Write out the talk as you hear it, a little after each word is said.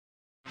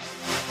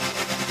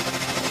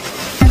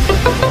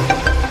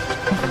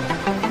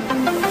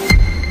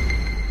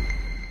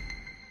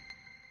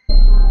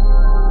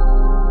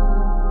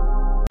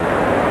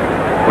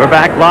We're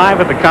back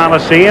live at the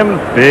Coliseum.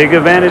 Big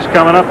event is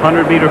coming up,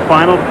 100-meter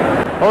final.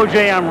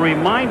 OJ, I'm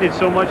reminded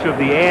so much of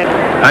the ad.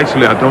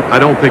 Actually, I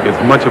don't think it's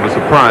much of a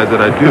surprise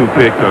that I do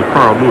pick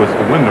Carl Lewis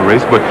to win the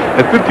race, but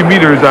at 50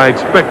 meters, I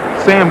expect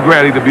Sam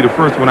Grady to be the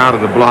first one out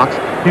of the blocks.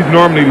 He's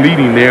normally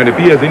leading there, and if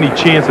he has any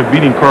chance of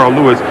beating Carl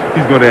Lewis,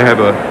 he's going to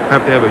have to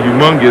have a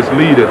humongous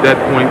lead at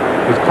that point,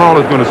 because Carl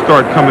is going to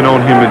start coming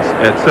on him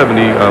at 70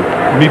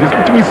 meters,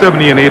 between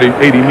 70 and 80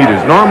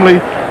 meters.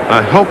 Normally, a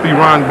healthy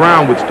Ron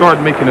Brown would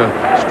start making a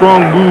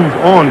strong move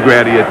on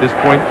Grady at this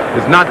point.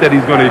 It's not that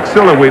he's going to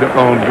accelerate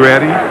on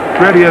Grady.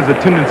 Grady has a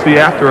tendency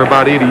after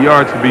about 80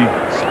 yards to be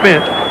spent,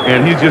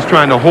 and he's just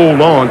trying to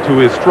hold on to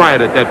his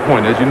stride at that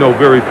point. As you know,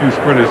 very few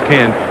sprinters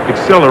can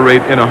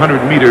accelerate in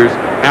 100 meters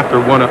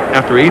after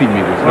 80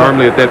 meters.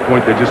 Normally at that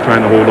point, they're just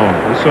trying to hold on.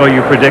 We saw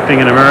you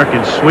predicting an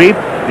American sweep.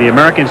 The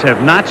Americans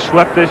have not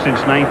swept this since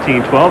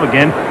 1912.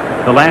 Again,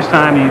 the last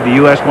time the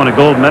U.S. won a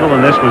gold medal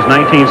in this was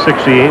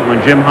 1968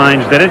 when Jim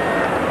Hines did it.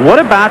 What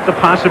about the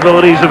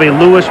possibilities of a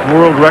Lewis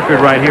world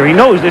record right here? He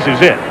knows this is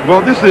it.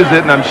 Well, this is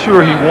it, and I'm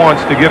sure he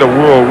wants to get a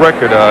world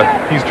record.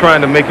 He's trying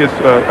to make it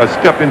a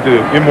step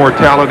into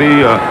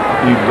immortality.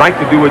 He'd like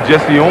to do what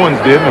Jesse Owens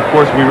did, and of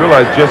course we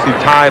realize Jesse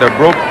tied or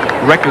broke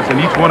records in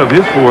each one of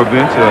his 4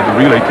 events, the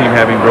relay team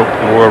having broke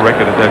the world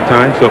record at that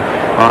time. So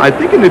I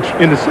think in the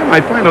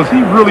semifinals,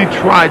 he really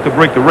tried to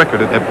break the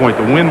record at that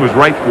point. The wind was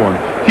right for him.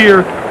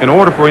 Here, in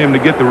order for him to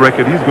get the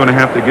record, he's going to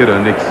have to get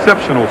an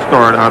exceptional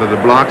start out of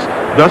the blocks.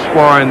 Thus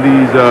far in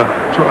these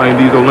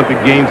Olympic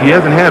Games, he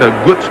hasn't had a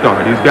good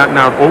start. He's gotten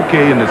out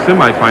okay in the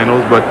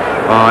semifinals, but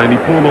and he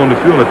pulled on the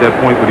field at that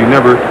point, but he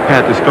never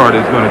had the start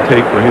it's going to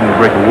take for him to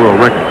break a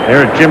world record.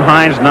 There, Jim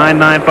Hines,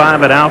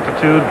 9.95 at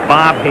altitude.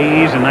 Bob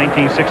Hayes in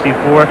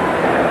 1964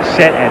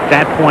 set at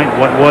that point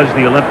what was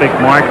the Olympic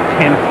mark,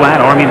 10 flat.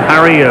 Armin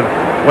Harry of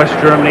West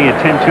Germany at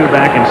 10.2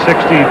 back in 60.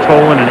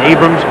 Tolan and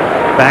Abrams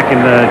back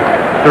in the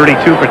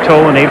 32 for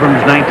Tolan.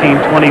 Abrams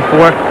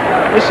 1924.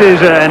 This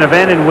is an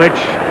event in which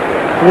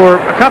for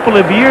a couple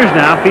of years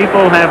now,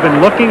 people have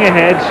been looking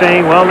ahead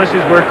saying, well, this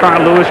is where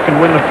Carl Lewis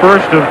can win the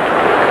first of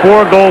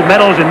 4 gold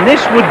medals, and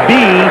this would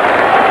be,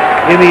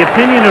 in the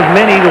opinion of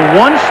many, the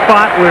one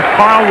spot where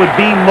Carl would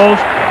be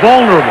most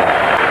vulnerable.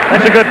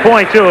 That's a good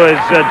point, too.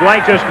 As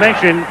Dwight just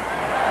mentioned,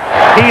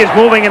 he is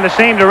moving in the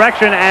same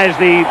direction as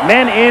the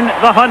men in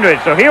the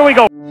 100. So here we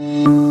go.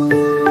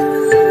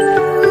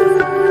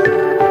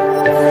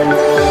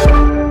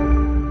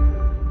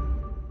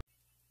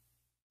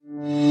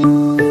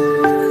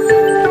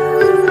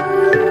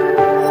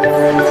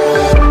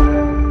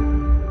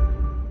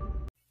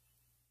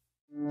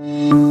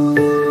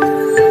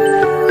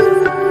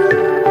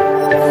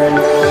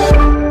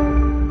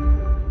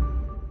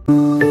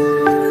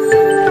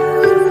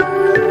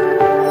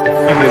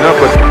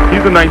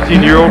 He's a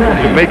 19-year-old from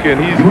Jamaica,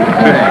 and he's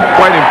been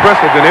quite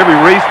impressive in every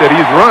race that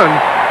he's run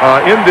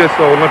in this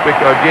Olympic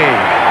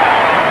Games.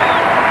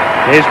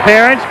 His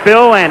parents,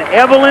 Bill and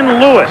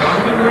Evelyn Lewis.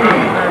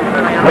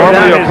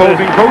 Normally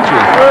opposing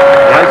coaches,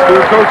 high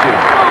school coaches.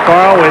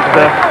 Carl with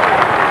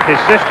his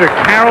sister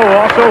Carol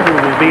also, who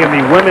will be in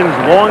the women's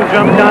long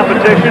jump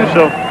competition.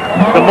 So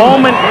the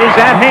moment is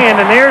at hand,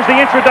 and there's the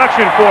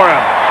introduction for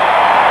him.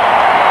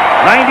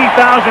 90,000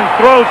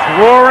 throats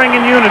roaring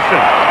in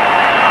unison.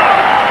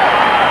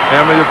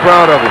 Family are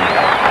proud of him.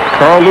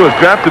 Carl Lewis,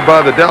 drafted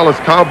by the Dallas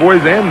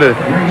Cowboys and the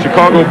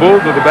Chicago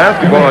Bulls of the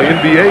basketball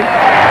NBA.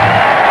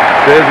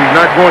 Says he's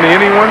not going to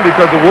anyone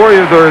because the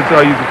Warriors are,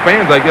 he's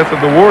fans, I guess,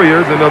 of the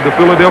Warriors and of the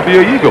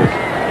Philadelphia Eagles.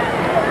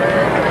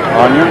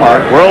 On your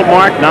mark. World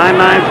mark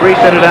 9.93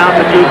 set at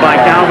altitude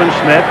by Calvin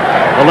Smith.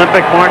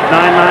 Olympic mark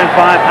 9.95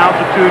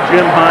 altitude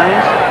Jim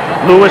Hines.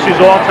 Lewis's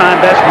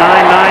all-time best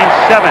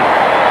 9.97.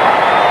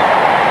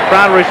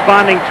 Crowd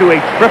responding to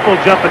a triple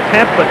jump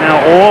attempt, but now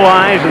all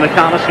eyes in the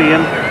Coliseum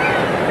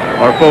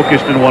are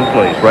focused in one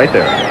place, right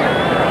there.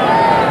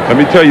 Let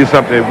me tell you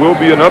something. It will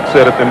be an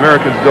upset if the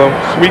Americans don't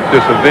sweep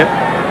this event.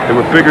 They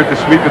were figured to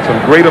sweep it.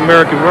 Some great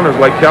American runners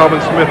like Calvin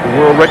Smith, the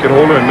world record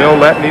holder, and Mel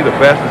Latney, the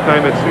fastest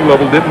time at sea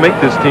level, didn't make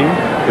this team.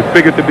 It's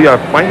figured to be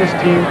our finest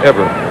team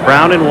ever.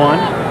 Brown in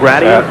 1,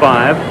 Grady in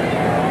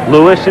 5,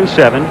 Lewis in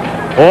 7,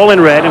 all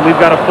in red, and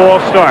we've got a false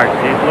start.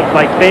 It looks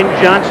like Ben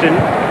Johnson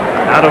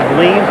out of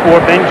lane 4,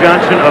 Ben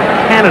Johnson of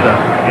Canada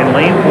in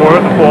lane 4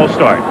 of the false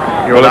start.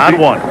 You're allowed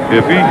 1.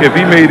 If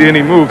he made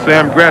any move,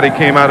 Sam Grady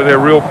came out of there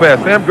real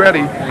fast. Sam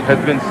Grady has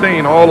been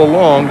saying all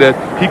along that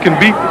he can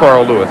beat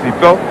Carl Lewis. He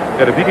felt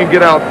that if he can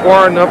get out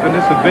far enough in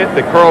this event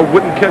that Carl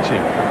wouldn't catch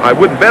him. I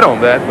wouldn't bet on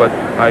that, but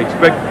I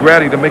expect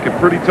Grady to make it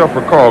pretty tough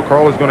for Carl.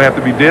 Carl is going to have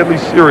to be deadly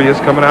serious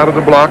coming out of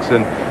the blocks,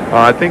 and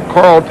I think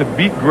Carl, to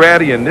beat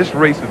Grady in this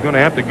race, is going to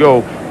have to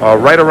go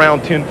right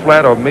around 10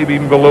 flat or maybe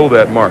even below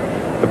that mark.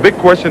 The big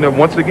question,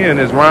 once again,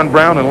 is Ron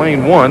Brown in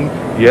lane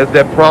 1. He has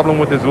that problem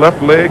with his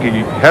left leg.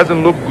 He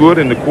hasn't looked good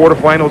in the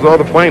quarterfinals or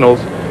the finals.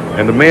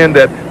 And the man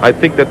that I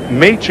think that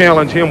may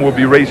challenge him will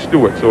be Ray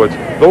Stewart. So it's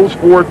those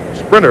four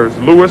sprinters,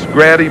 Lewis,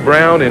 Grady,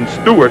 Brown, and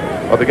Stewart,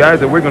 are the guys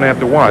that we're going to have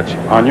to watch.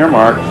 On your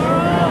marks.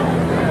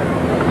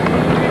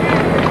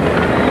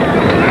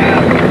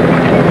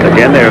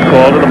 Again, they're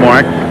called to the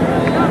mark.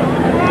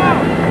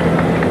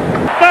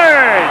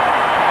 Third.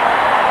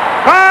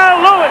 Carl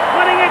Lewis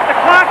winning it. The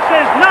clock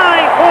says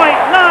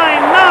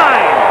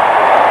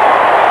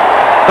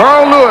 9.99.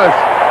 Carl Lewis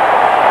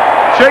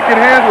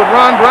shaking hands with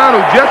Ron Brown,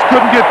 who just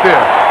couldn't get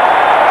there.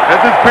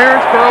 That's his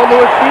parents, Carl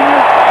Lewis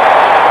Sr.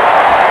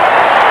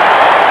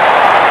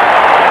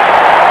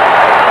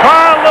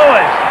 Carl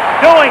Lewis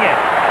doing it.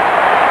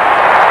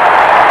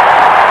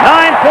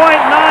 9.99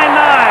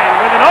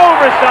 with an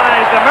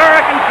oversized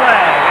American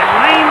flag and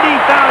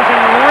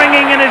 90,000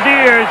 ringing in his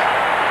ears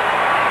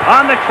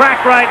on the track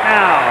right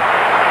now.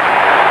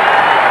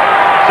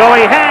 So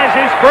he has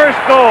his first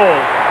goal.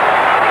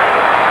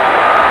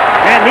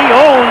 And he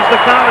owns the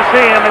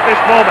Coliseum at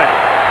this moment.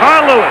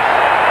 Carl Lewis.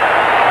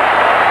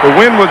 The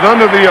win was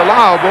under the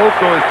allowable,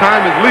 so his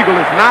time is legal.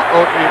 It's not,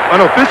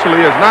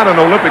 unofficially, it's not an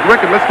Olympic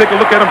record. Let's take a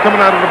look at him coming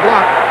out of the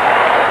block.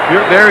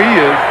 There he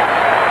is.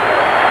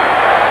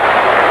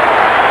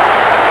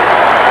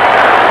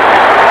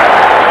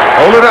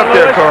 Hold it up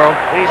there, Carl.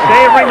 He's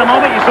savoring the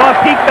moment. You saw him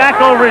peek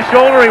back over his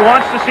shoulder. He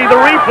wants to see the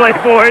replay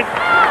board.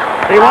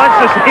 He wants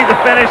to see the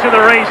finish of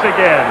the race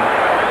again.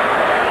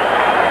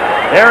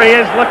 There he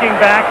is looking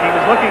back. He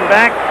was looking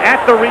back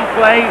at the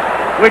replay,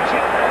 which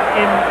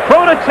in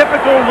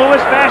prototypical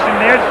Lewis fashion,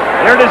 there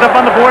it is up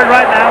on the board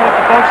right now. What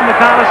the folks in the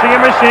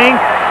Coliseum are seeing.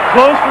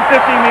 Close for 50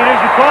 meters.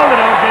 You called it,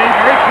 OJ.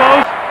 Very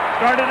close.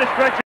 Started to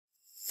stretch.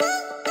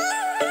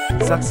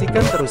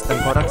 Saksikan terus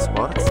Tengkorak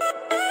Sports